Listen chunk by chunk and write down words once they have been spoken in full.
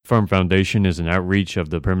Firm Foundation is an outreach of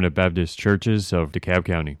the Primitive Baptist Churches of DeKalb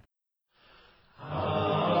County.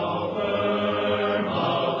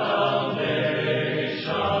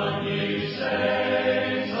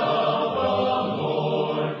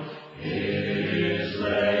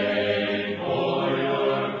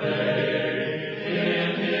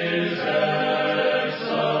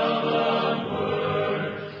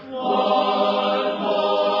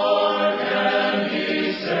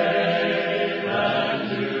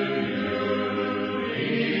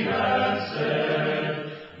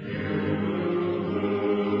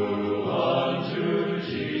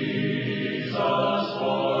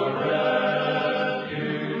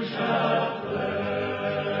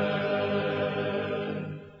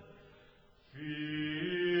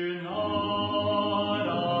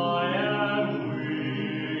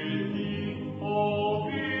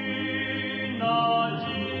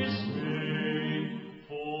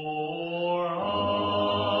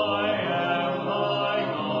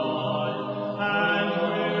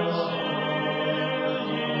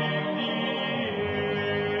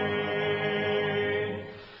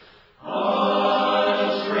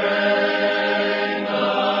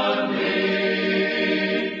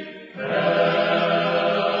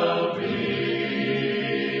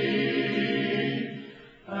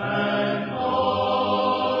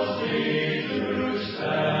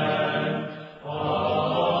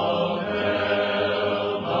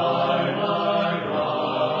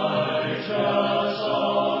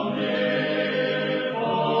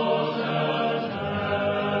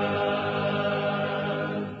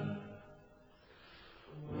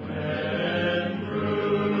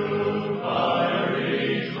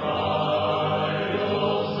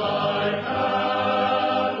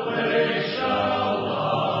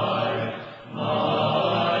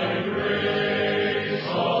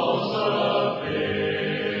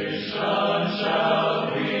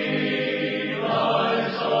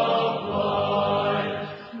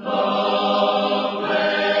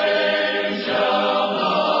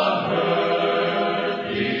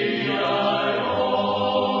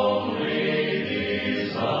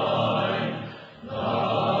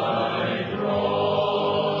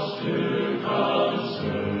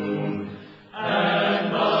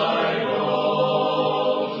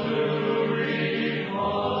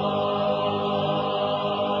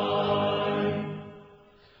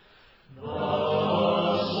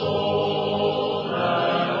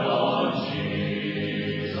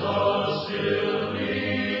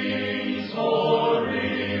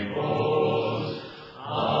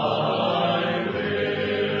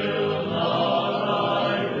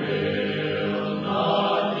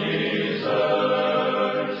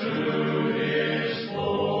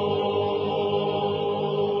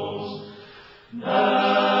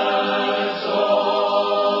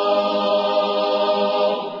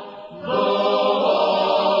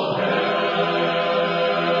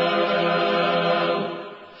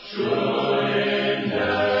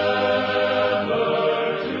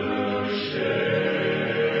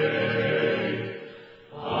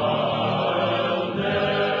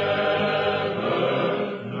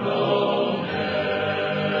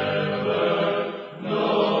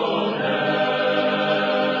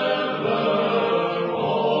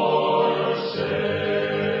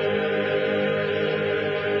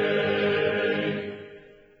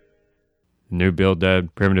 New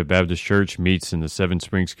Bildad Primitive Baptist Church meets in the Seven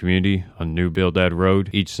Springs community on New Bildad Road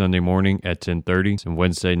each Sunday morning at 10:30 and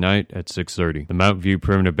Wednesday night at 6:30. The Mount View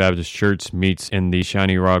Primitive Baptist Church meets in the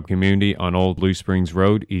Shiny Rock community on Old Blue Springs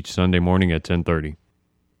Road each Sunday morning at 10:30.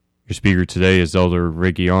 Your speaker today is Elder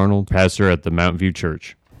Ricky Arnold, pastor at the Mount View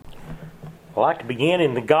Church. I'd like to begin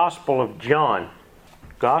in the Gospel of John.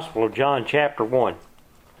 Gospel of John, chapter 1.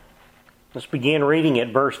 Let's begin reading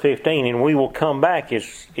at verse 15, and we will come back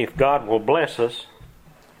if God will bless us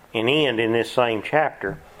and end in this same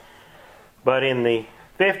chapter. But in the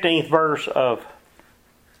 15th verse of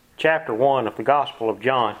chapter 1 of the Gospel of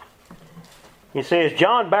John, it says,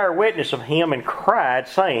 John bare witness of him and cried,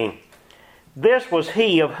 saying, This was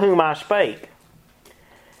he of whom I spake.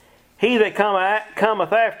 He that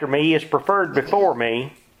cometh after me is preferred before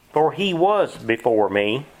me, for he was before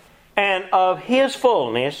me. And of his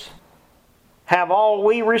fullness have all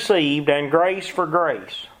we received, and grace for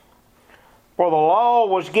grace. For the law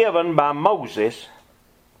was given by Moses,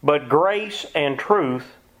 but grace and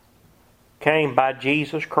truth came by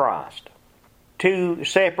Jesus Christ. Two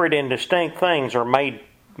separate and distinct things are made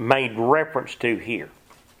reference to here.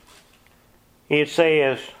 It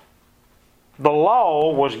says, the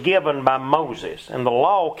law was given by Moses, and the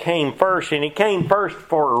law came first, and it came first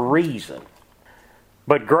for a reason.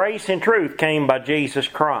 But grace and truth came by Jesus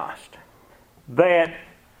Christ. That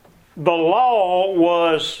the law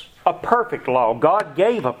was a perfect law. God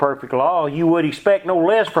gave a perfect law. You would expect no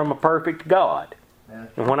less from a perfect God. Yeah.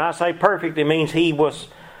 And when I say perfect, it means He was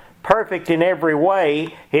perfect in every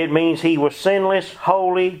way. It means He was sinless,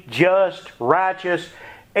 holy, just, righteous.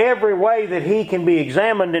 Every way that He can be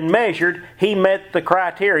examined and measured, He met the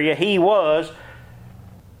criteria. He was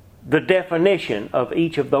the definition of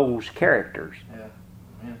each of those characters. Yeah.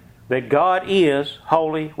 Yeah. That God is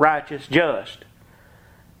holy, righteous, just.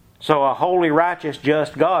 So a holy, righteous,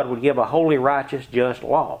 just God would give a holy, righteous, just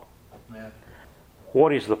law. Yeah.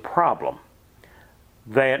 What is the problem?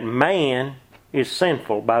 That man is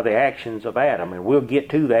sinful by the actions of Adam, and we'll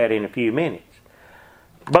get to that in a few minutes.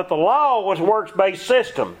 But the law was a works-based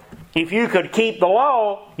system. If you could keep the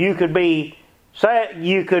law, you could be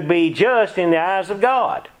just in the eyes of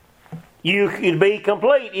God. You could be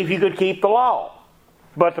complete if you could keep the law.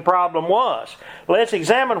 But the problem was, let's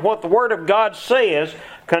examine what the Word of God says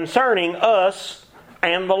concerning us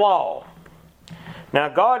and the law. Now,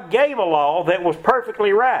 God gave a law that was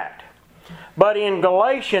perfectly right. But in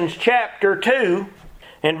Galatians chapter 2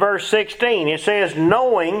 and verse 16, it says,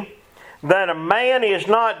 knowing that a man is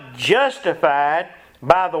not justified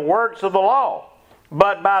by the works of the law,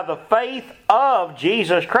 but by the faith of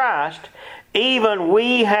Jesus Christ, even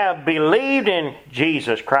we have believed in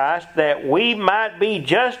Jesus Christ, that we might be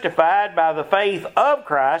justified by the faith of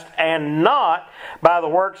Christ, and not by the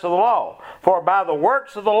works of the law. For by the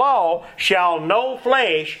works of the law shall no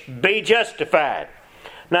flesh be justified.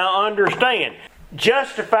 Now understand,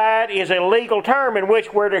 justified is a legal term in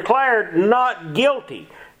which we're declared not guilty.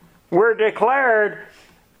 We're declared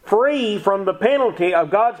free from the penalty of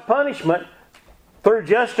God's punishment through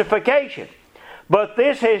justification. But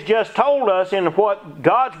this has just told us in what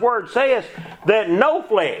God's Word says that no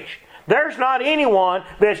flesh, there's not anyone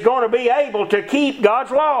that's going to be able to keep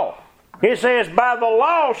God's law. It says, by the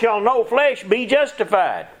law shall no flesh be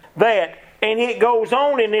justified. And it goes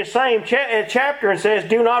on in this same chapter and says,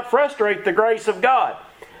 do not frustrate the grace of God.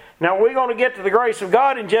 Now we're going to get to the grace of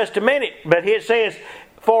God in just a minute, but it says,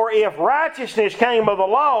 for if righteousness came of the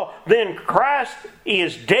law, then Christ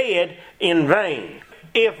is dead in vain.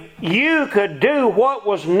 If you could do what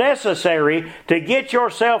was necessary to get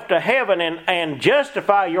yourself to heaven and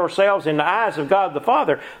justify yourselves in the eyes of God the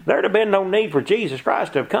Father, there'd have been no need for Jesus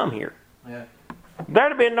Christ to have come here. Yeah.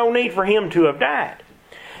 There'd have been no need for Him to have died.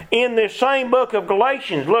 In this same book of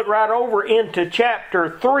Galatians, look right over into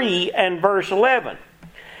chapter 3 and verse 11.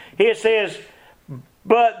 It says,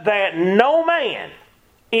 but that no man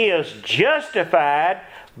is justified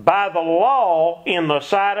by the law in the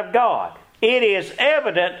sight of God. It is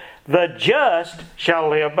evident the just shall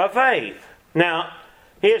live by faith. Now,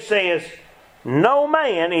 it says, no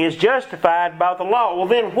man is justified by the law. Well,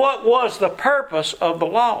 then what was the purpose of the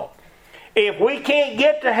law? If we can't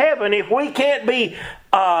get to heaven, if we can't be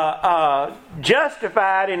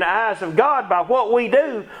justified in the eyes of God by what we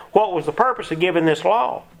do, what was the purpose of giving this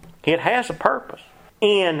law? It has a purpose.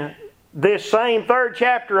 In this same 3rd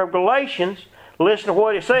chapter of Galatians, listen to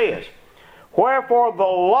what it says. Wherefore the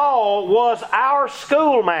law was our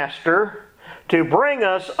schoolmaster to bring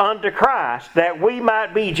us unto Christ, that we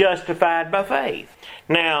might be justified by faith.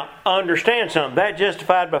 Now, understand something. That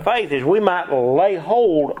justified by faith is we might lay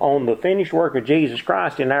hold on the finished work of Jesus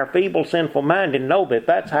Christ in our feeble, sinful mind and know that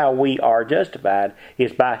that's how we are justified,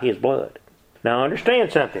 is by His blood. Now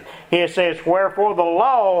understand something. It says, wherefore the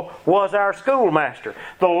law was our schoolmaster.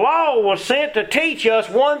 The law was sent to teach us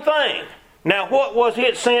one thing. Now what was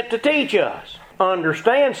it sent to teach us?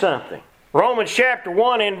 Understand something. Romans chapter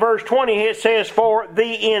 1 and verse 20, it says, for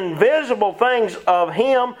the invisible things of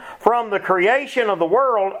Him from the creation of the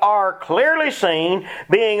world are clearly seen,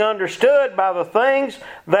 being understood by the things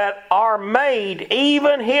that are made,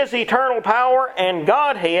 even His eternal power and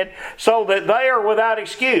Godhead, so that they are without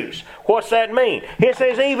excuse. What's that mean? It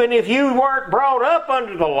says even if you weren't brought up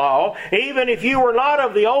under the law, even if you were not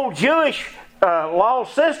of the old Jewish law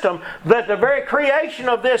system, that the very creation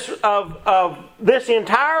of this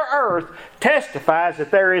entire earth testifies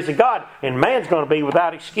that there is a God, and man's going to be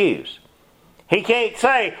without excuse. He can't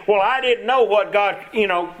say, well, I didn't know what God,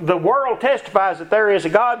 the world testifies that there is a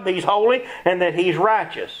God and He's holy and that He's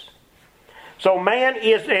righteous. So man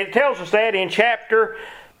is, it tells us that in chapter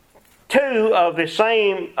 2 of the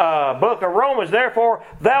same book of Romans, therefore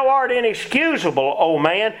thou art inexcusable, O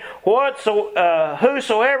man,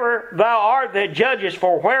 whosoever thou art that judgest,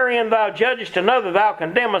 for wherein thou judgest another, thou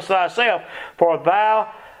condemnest thyself, for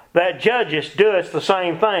thou that judgest doest the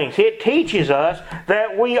same things. It teaches us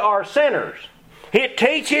that we are sinners. It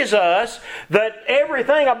teaches us that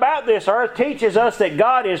everything about this earth teaches us that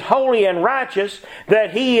God is holy and righteous,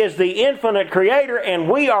 that He is the infinite Creator, and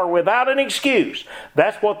we are without an excuse.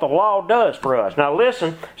 That's what the law does for us. Now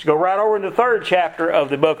listen, let's go right over in the 3rd chapter of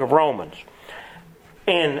the book of Romans.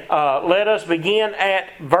 And let us begin at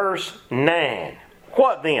verse 9.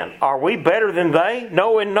 What then? Are we better than they?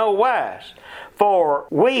 No, in no wise. For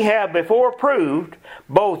we have before proved,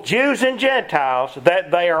 both Jews and Gentiles, that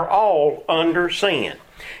they are all under sin.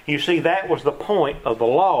 You see, that was the point of the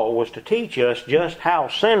law, was to teach us just how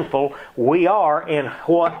sinful we are and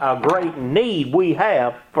what a great need we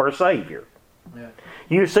have for a Savior. Yeah.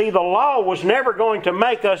 You see, the law was never going to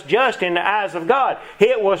make us just in the eyes of God.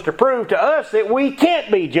 It was to prove to us that we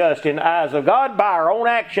can't be just in the eyes of God by our own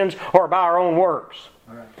actions or by our own works.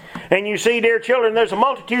 Right. And you see, dear children, there's a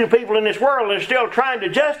multitude of people in this world that are still trying to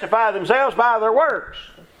justify themselves by their works.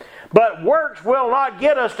 But works will not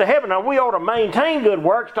get us to heaven. Now, we ought to maintain good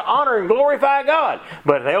works to honor and glorify God.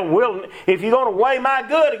 But if you're going to weigh my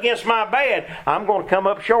good against my bad, I'm going to come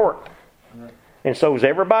up short. Right. And so is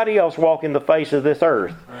everybody else walking the face of this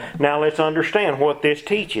earth. Right. Now, let's understand what this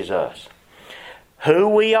teaches us. Who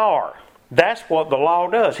we are. That's what the law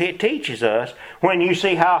does. It teaches us, when you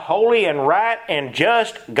see how holy and right and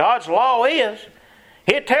just God's law is,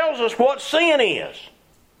 it tells us what sin is.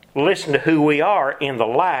 Listen to who we are in the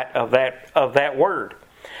light of that word.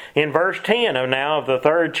 In verse 10 of the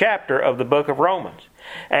 3rd chapter of the book of Romans.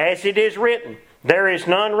 As it is written, there is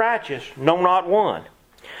none righteous, no, not one.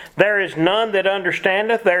 There is none that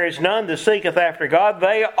understandeth, there is none that seeketh after God.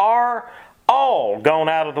 They are all gone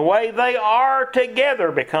out of the way. They are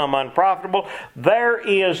together become unprofitable. There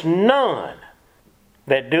is none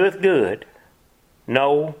that doeth good,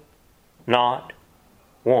 no, not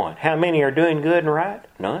one. How many are doing good and right?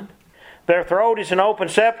 None. Their throat is an open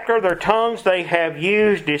sepulchre. Their tongues they have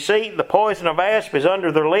used deceit. The poison of asp is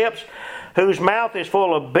under their lips, whose mouth is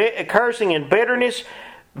full of cursing and bitterness.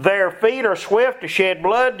 Their feet are swift to shed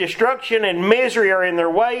blood. Destruction and misery are in their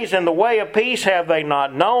ways, and the way of peace have they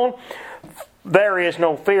not known. There is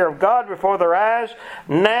no fear of God before their eyes.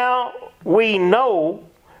 Now we know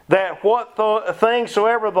that what things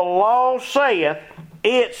soever the law saith,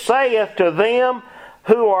 it saith to them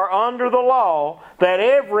who are under the law, that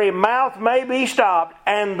every mouth may be stopped,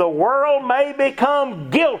 and the world may become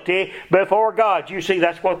guilty before God. You see,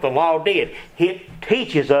 that's what the law did. It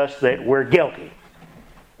teaches us that we're guilty.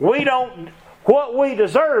 What we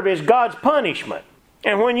deserve is God's punishment.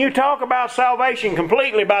 And when you talk about salvation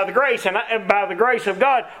completely by the grace and by the grace of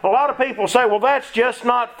God, a lot of people say, well, that's just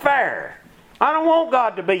not fair. I don't want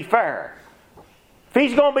God to be fair. If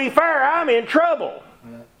He's going to be fair, I'm in trouble.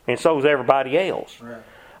 Right. And so is everybody else. Right.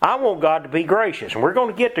 I want God to be gracious. And we're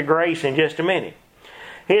going to get to grace in just a minute.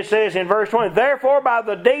 It says in verse 20, therefore by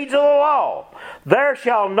the deeds of the law, there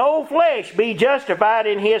shall no flesh be justified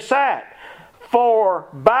in His sight. For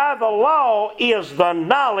by the law is the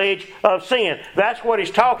knowledge of sin. That's what he's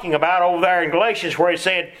talking about over there in Galatians, where he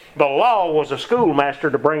said the law was a schoolmaster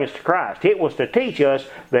to bring us to Christ. It was to teach us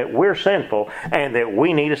that we're sinful and that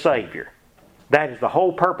we need a Savior. That is the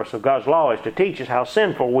whole purpose of God's law, is to teach us how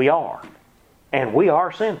sinful we are. And we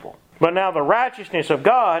are sinful. But now the righteousness of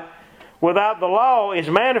God without the law is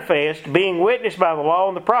manifest, being witnessed by the law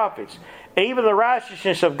and the prophets. Even the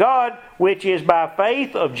righteousness of God, which is by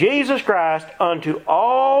faith of Jesus Christ, unto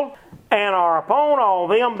all and are upon all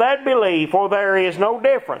them that believe, for there is no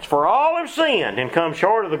difference. For all have sinned and come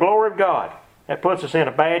short of the glory of God. That puts us in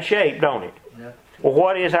a bad shape, don't it? Yeah. Well,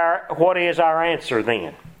 what is our answer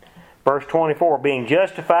then? Verse 24, being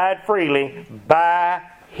justified freely by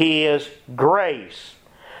His grace,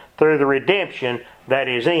 through the redemption that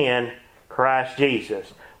is in Christ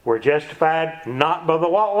Jesus. We're justified not by the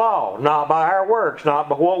law, not by our works, not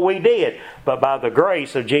by what we did, but by the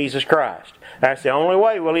grace of Jesus Christ. That's the only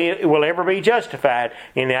way we'll ever be justified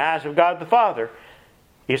in the eyes of God the Father,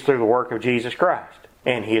 is through the work of Jesus Christ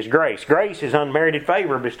and His grace. Grace is unmerited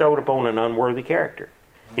favor bestowed upon an unworthy character.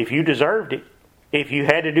 If you deserved it, if you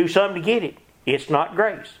had to do something to get it, it's not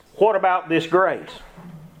grace. What about this grace?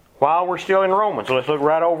 While we're still in Romans, let's look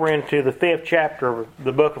right over into the 5th chapter of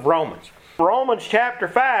the book of Romans. Romans chapter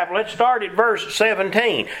 5, let's start at verse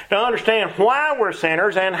 17 to understand why we're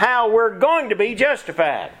sinners and how we're going to be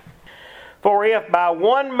justified. For if by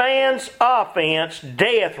one man's offense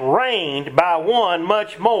death reigned by one,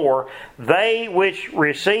 much more they which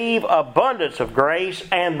receive abundance of grace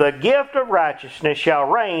and the gift of righteousness shall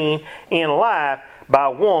reign in life by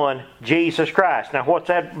one, Jesus Christ. Now what's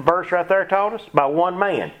that verse right there taught us? By one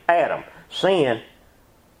man, Adam. Sin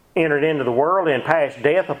entered into the world and passed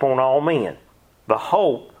death upon all men. The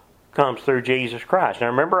hope comes through Jesus Christ. Now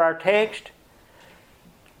remember our text?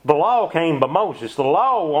 The law came by Moses. The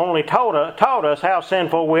law only taught us how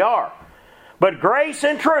sinful we are. But grace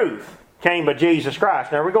and truth came by Jesus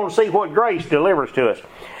Christ. Now we're going to see what grace delivers to us.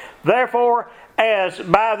 Therefore, as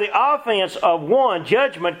by the offense of one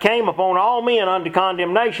judgment came upon all men unto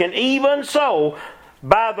condemnation, even so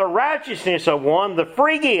by the righteousness of one the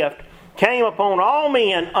free gift came upon all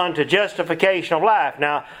men unto justification of life.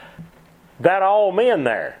 Now, that all men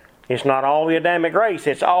there, it's not all the Adamic race,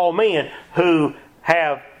 it's all men who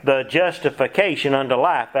have the justification unto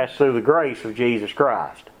life. That's through the grace of Jesus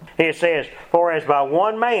Christ. It says, for as by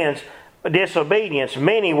one man's disobedience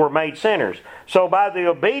many were made sinners, so by the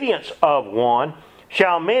obedience of one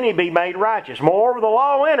shall many be made righteous. Moreover, the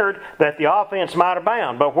law entered that the offense might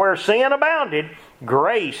abound. But where sin abounded,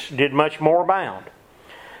 grace did much more abound.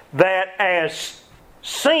 That as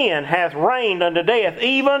sin hath reigned unto death,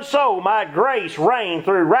 even so might grace reign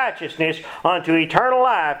through righteousness unto eternal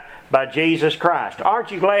life by Jesus Christ.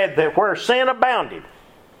 Aren't you glad that where sin abounded,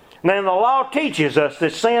 then the law teaches us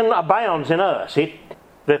that sin abounds in us,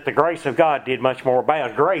 that the grace of God did much more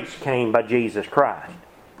abound. Grace came by Jesus Christ.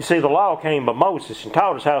 You see, the law came by Moses and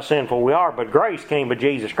taught us how sinful we are, but grace came by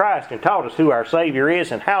Jesus Christ and taught us who our Savior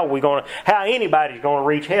is and how anybody's going to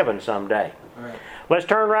reach heaven someday. Right. Let's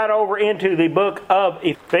turn right over into the book of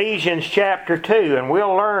Ephesians chapter 2, and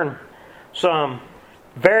we'll learn some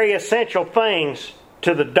very essential things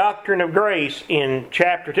to the doctrine of grace in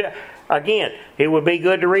chapter 2. Again, it would be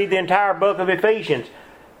good to read the entire book of Ephesians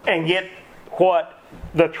and get what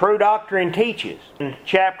the true doctrine teaches. In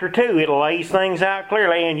chapter 2, it lays things out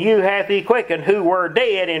clearly. And you hath he quickened who were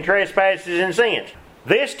dead in trespasses and sins.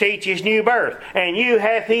 This teaches new birth. And you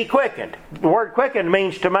hath he quickened. The word quickened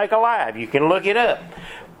means to make alive. You can look it up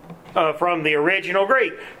from the original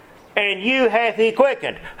Greek. And you hath he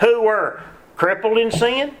quickened who were crippled in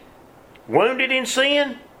sin, wounded in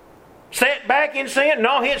sin, set back in sin.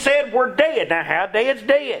 No, it said we're dead. Now, how dead's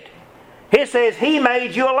dead? It says He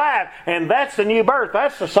made you alive. And that's the new birth.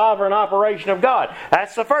 That's the sovereign operation of God.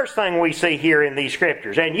 That's the first thing we see here in these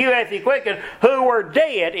Scriptures. And you hath He quickened who were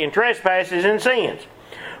dead in trespasses and sins,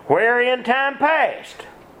 where in time past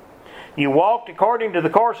you walked according to the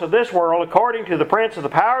course of this world, according to the prince of the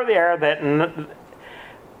power of the air, that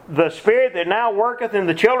the spirit that now worketh in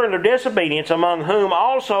the children of disobedience, among whom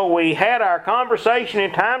also we had our conversation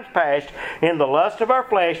in times past, in the lust of our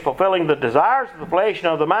flesh, fulfilling the desires of the flesh and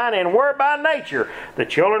of the mind, and were by nature the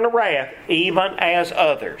children of wrath, even as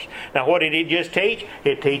others. Now, what did it just teach?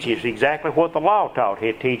 It teaches exactly what the law taught.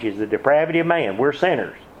 It teaches the depravity of man. We're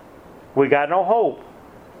sinners. We got no hope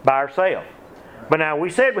by ourselves. But now, we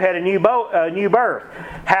said we had a new birth.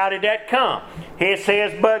 How did that come? It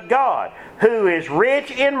says, but God, who is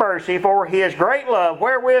rich in mercy, for His great love,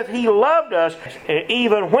 wherewith He loved us,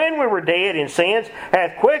 even when we were dead in sins,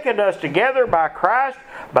 hath quickened us together by Christ.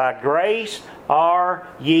 By grace are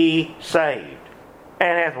ye saved.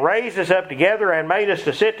 And hath raised us up together, and made us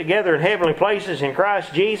to sit together in heavenly places in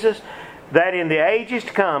Christ Jesus, that in the ages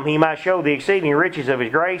to come He might show the exceeding riches of His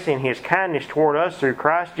grace in His kindness toward us through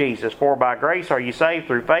Christ Jesus. For by grace are ye saved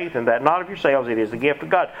through faith, and that not of yourselves, it is the gift of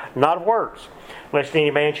God, not of works, lest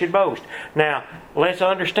any man should boast. Now, let's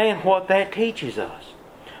understand what that teaches us.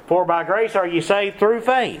 For by grace are ye saved through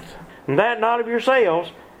faith, and that not of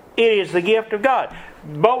yourselves, it is the gift of God.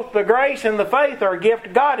 Both the grace and the faith are a gift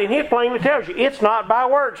of God, and it plainly tells you it's not by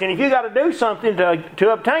works. And if you got to do something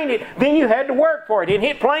to obtain it, then you had to work for it. And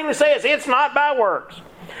it plainly says it's not by works.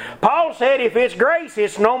 Paul said if it's grace,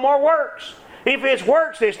 it's no more works. If it's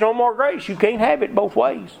works, it's no more grace. You can't have it both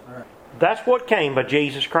ways. That's what came by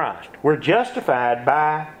Jesus Christ. We're justified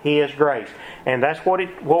by His grace. And that's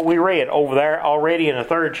what we read over there already in the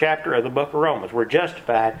 3rd chapter of the book of Romans. We're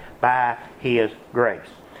justified by His grace.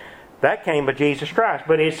 That came by Jesus Christ.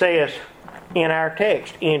 But it says in our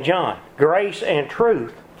text in John, grace and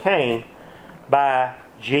truth came by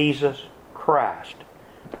Jesus Christ.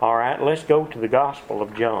 All right, let's go to the Gospel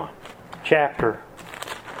of John, chapter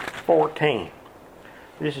 14.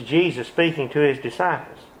 This is Jesus speaking to His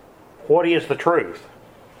disciples. What is the truth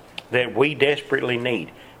that we desperately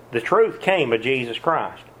need? The truth came by Jesus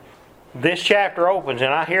Christ. This chapter opens,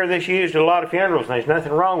 and I hear this used at a lot of funerals, and there's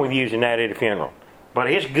nothing wrong with using that at a funeral. But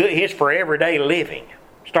it's good. It's for everyday living.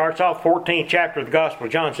 Starts off 14th chapter of the Gospel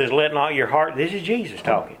of John, says, let not your heart, this is Jesus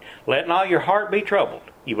talking, let not your heart be troubled.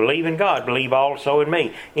 You believe in God, believe also in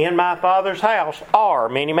me. In my Father's house are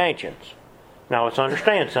many mansions. Now let's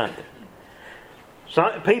understand something.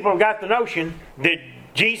 Some people have got the notion that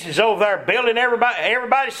Jesus is over there building everybody.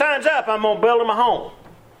 Everybody signs up, I'm going to build them a home.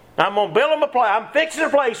 I'm going to build them a place. I'm fixing a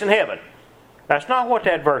place in heaven. That's not what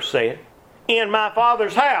that verse said. In my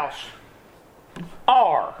Father's house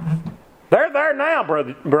are They're there now,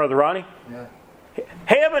 Brother Ronnie. Yeah.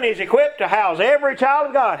 Heaven is equipped to house every child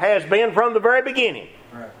of God, has been from the very beginning.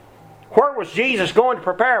 Right. Where was Jesus going to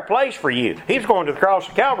prepare a place for you? He was going to the cross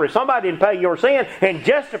of Calvary. Somebody didn't pay your sin and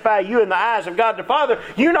justify you in the eyes of God the Father.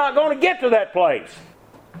 You're not going to get to that place.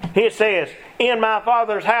 It says, in my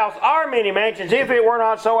Father's house are many mansions. If it were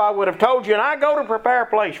not so, I would have told you. And I go to prepare a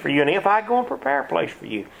place for you. And if I go and prepare a place for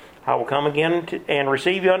you, I will come again and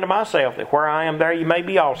receive you unto myself, that where I am, there you may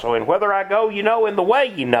be also. And whither I go, you know, and the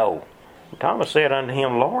way you know. And Thomas said unto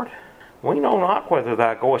him, Lord, we know not whither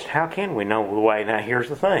thou goest. How can we know the way? Now here's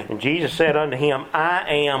the thing. And Jesus said unto him, I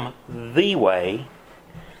am the way,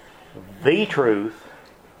 the truth,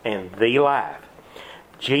 and the life.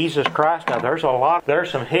 Jesus Christ. Now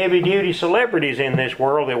there's some heavy duty celebrities in this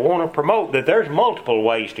world that want to promote that there's multiple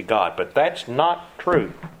ways to God, but that's not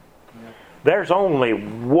true. There's only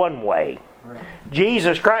one way.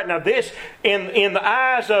 Jesus Christ. Now this, in the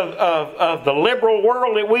eyes of the liberal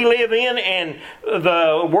world that we live in and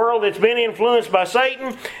the world that's been influenced by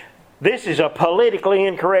Satan, this is a politically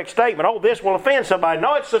incorrect statement. Oh, this will offend somebody.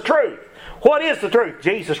 No, it's the truth. What is the truth?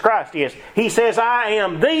 Jesus Christ is. He says, I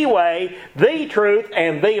am the way, the truth,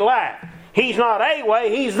 and the life. He's not a way,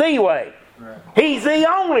 He's the way. Right. He's the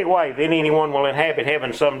only way that anyone will inhabit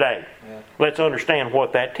heaven someday. Yeah. Let's understand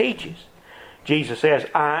what that teaches. Jesus says,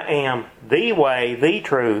 I am the way, the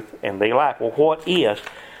truth, and the life. Well, what is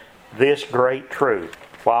this great truth?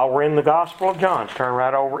 While we're in the Gospel of John, turn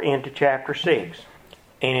right over into chapter 6.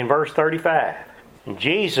 And in verse 35,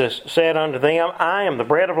 Jesus said unto them, I am the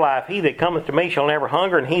bread of life. He that cometh to me shall never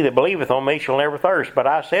hunger, and he that believeth on me shall never thirst. But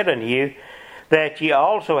I said unto you that ye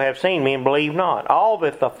also have seen me and believe not. All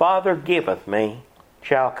that the Father giveth me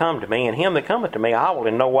shall come to me, and him that cometh to me I will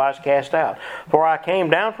in no wise cast out. For I came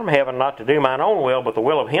down from heaven not to do mine own will, but the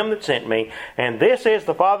will of him that sent me. And this is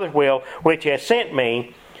the Father's will which has sent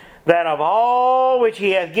me, that of all which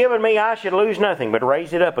he hath given me I should lose nothing, but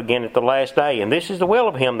raise it up again at the last day. And this is the will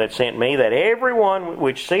of him that sent me, that every one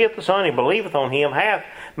which seeth the Son and believeth on him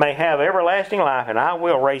may have everlasting life, and I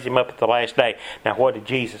will raise him up at the last day. Now what did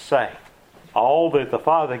Jesus say? All that the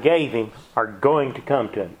Father gave him are going to come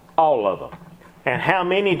to him. All of them. And how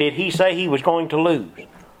many did he say he was going to lose?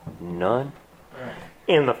 None.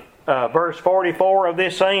 In the verse 44 of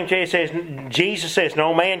this same, it says, Jesus says,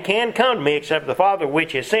 no man can come to me except the Father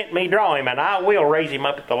which has sent me draw him, and I will raise him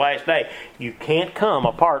up at the last day. You can't come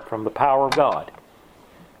apart from the power of God.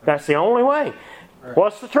 That's the only way.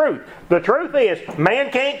 What's the truth? The truth is, man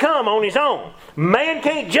can't come on his own. Man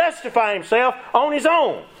can't justify himself on his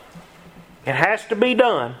own. It has to be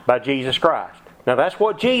done by Jesus Christ. Now that's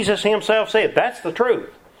what Jesus himself said. That's the truth.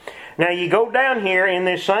 Now you go down here in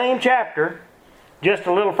this same chapter, just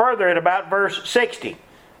a little further at about verse 60.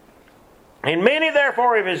 And many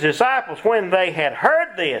therefore of his disciples, when they had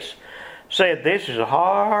heard this, said, this is a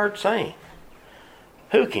hard saying.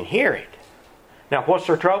 Who can hear it? Now what's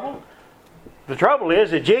their trouble? The trouble is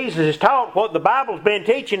that Jesus has taught what the Bible's been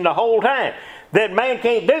teaching the whole time. That man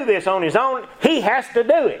can't do this on his own. He has to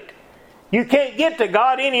do it. You can't get to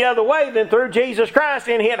God any other way than through Jesus Christ,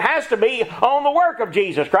 and it has to be on the work of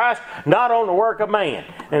Jesus Christ, not on the work of man.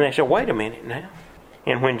 And they said, wait a minute now.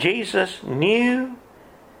 And when Jesus knew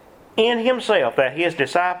in himself that his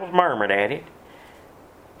disciples murmured at it,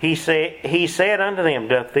 he said unto them,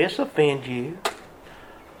 doth this offend you?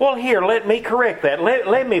 Well, here, let me correct that.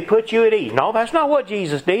 Let me put you at ease. No, that's not what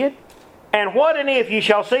Jesus did. And what and if ye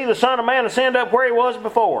shall see the Son of Man ascend up where he was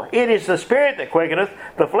before? It is the Spirit that quickeneth,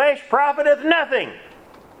 the flesh profiteth nothing.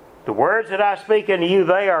 The words that I speak unto you,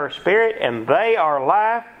 they are spirit and they are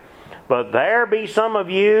life. But there be some of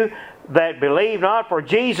you that believe not, for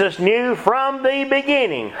Jesus knew from the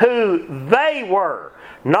beginning who they were.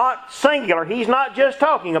 Not singular. He's not just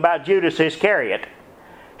talking about Judas Iscariot.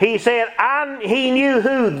 He said, he knew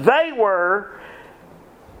who they were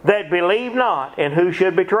that believed not and who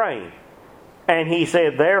should betray him. And he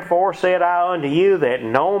said, therefore said I unto you that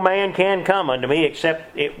no man can come unto me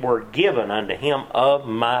except it were given unto him of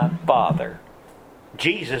my Father.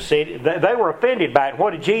 Jesus said, they were offended by it.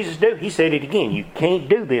 What did Jesus do? He said it again. You can't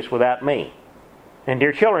do this without me. And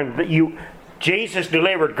dear children, Jesus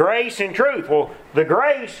delivered grace and truth. Well, the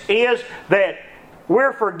grace is that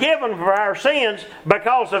we're forgiven for our sins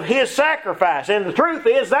because of his sacrifice. And the truth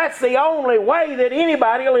is that's the only way that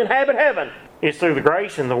anybody will inhabit heaven. It's through the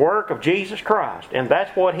grace and the work of Jesus Christ. And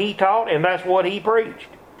that's what he taught and that's what he preached.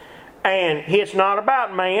 And it's not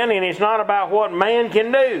about man and it's not about what man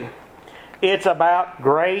can do. It's about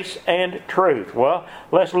grace and truth. Well,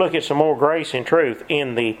 let's look at some more grace and truth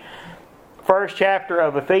in the first chapter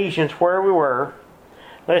of Ephesians where we were.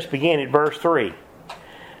 Let's begin at verse 3.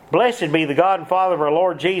 Blessed be the God and Father of our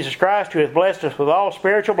Lord Jesus Christ, who hath blessed us with all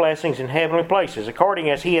spiritual blessings in heavenly places, according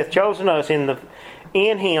as He hath chosen us in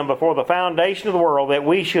Him before the foundation of the world, that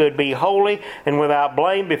we should be holy and without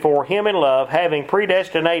blame before Him in love, having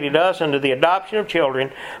predestinated us unto the adoption of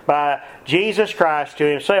children by Jesus Christ to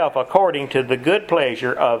Himself, according to the good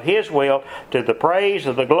pleasure of His will, to the praise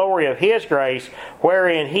of the glory of His grace,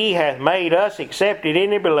 wherein He hath made us accepted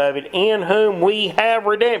in the Beloved, in whom we have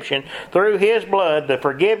redemption through His blood, the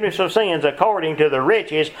forgiveness of sins, according to the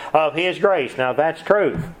riches of His grace. Now that's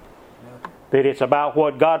truth. That it's about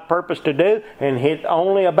what God purposed to do, and it's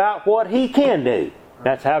only about what He can do.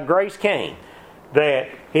 That's how grace came. That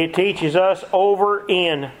it teaches us over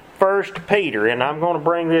in 1 Peter, and I'm going to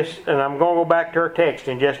bring this, and I'm going to go back to our text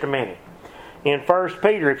in just a minute. In 1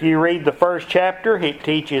 Peter, if you read the first chapter, it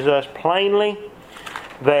teaches us plainly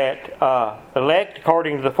that elect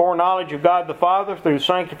according to the foreknowledge of God the Father through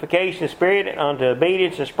sanctification of Spirit and unto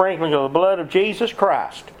obedience and sprinkling of the blood of Jesus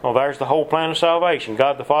Christ. Well, there's the whole plan of salvation.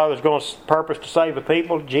 God the Father is going to purpose to save the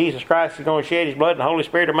people. Jesus Christ is going to shed His blood, and the Holy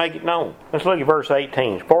Spirit to make it known. Let's look at verse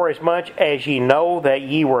 18. For as much as ye know that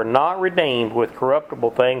ye were not redeemed with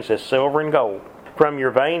corruptible things as silver and gold from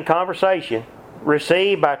your vain conversation,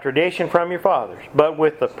 received by tradition from your fathers, but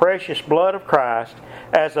with the precious blood of Christ,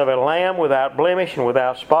 as of a lamb without blemish and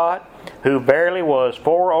without spot, who verily was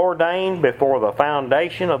foreordained before the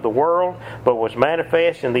foundation of the world, but was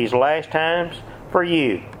manifest in these last times for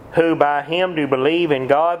you, who by Him do believe in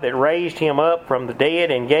God that raised Him up from the dead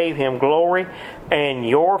and gave Him glory, and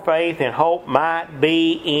your faith and hope might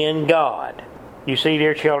be in God. You see,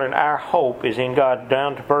 dear children, our hope is in God.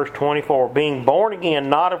 Down to verse 24. Being born again,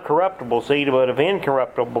 not of corruptible seed, but of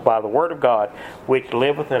incorruptible by the word of God, which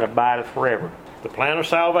liveth and abideth forever. The plan of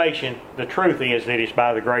salvation, the truth is that it's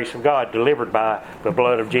by the grace of God, delivered by the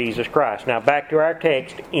blood of Jesus Christ. Now back to our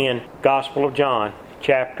text in Gospel of John,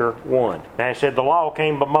 chapter 1. Now it said the law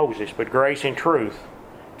came by Moses, but grace and truth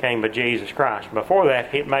came by Jesus Christ. Before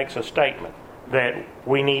that, it makes a statement that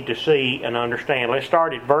we need to see and understand. Let's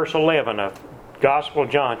start at verse 11 of Gospel of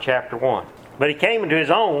John, chapter 1. But He came into His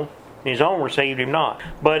own received Him not.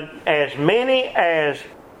 But as many as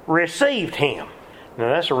received Him, now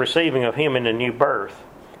that's a receiving of Him in the new birth,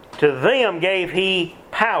 to them gave He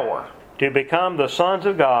power to become the sons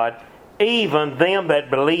of God, even them that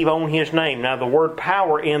believe on His name. Now the word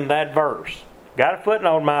power in that verse. Got a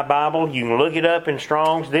footnote in my Bible. You can look it up in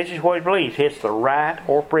Strong's. This is what it believes. It's the right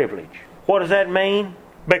or privilege. What does that mean?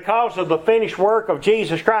 Because of the finished work of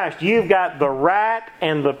Jesus Christ, you've got the right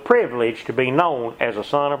and the privilege to be known as a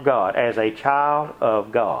son of God, as a child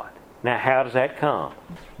of God. Now, how does that come?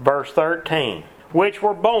 Verse 13. Which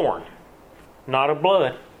were born, not of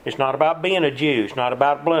blood. It's not about being a Jew. It's not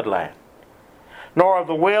about bloodline. Nor of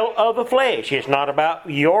the will of the flesh. It's not about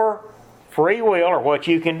your free will or what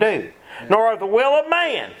you can do. Nor of the will of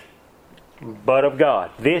man, but of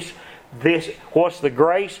God. What's the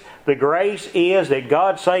grace? The grace is that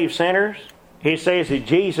God saves sinners. It says that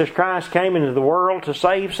Jesus Christ came into the world to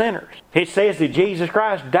save sinners. It says that Jesus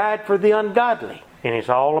Christ died for the ungodly. And it's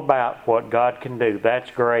all about what God can do.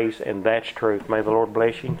 That's grace and that's truth. May the Lord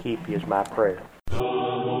bless you and keep you is my prayer.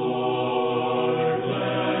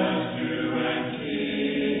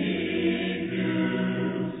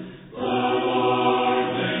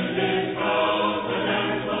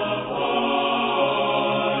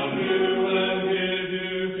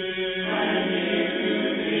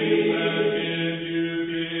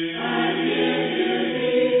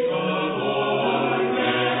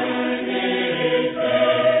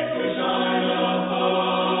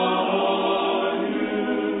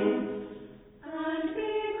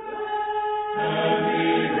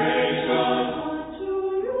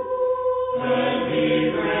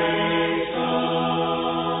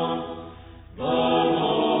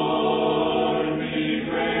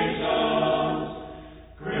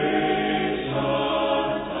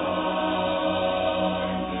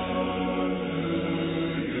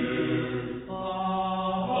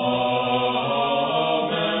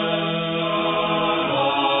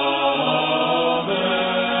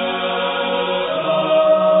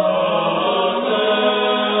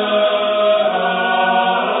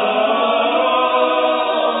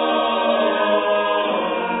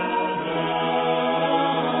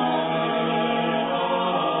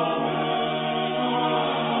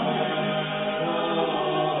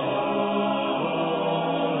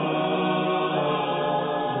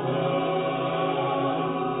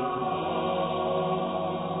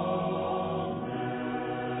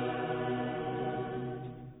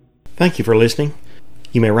 Thank you for listening.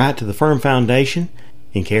 You may write to the Firm Foundation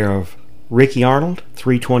in care of Ricky Arnold,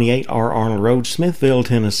 328 R. Arnold Road, Smithville,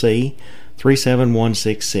 Tennessee,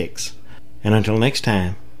 37166. And until next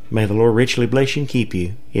time, may the Lord richly bless you and keep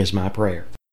you, is my prayer.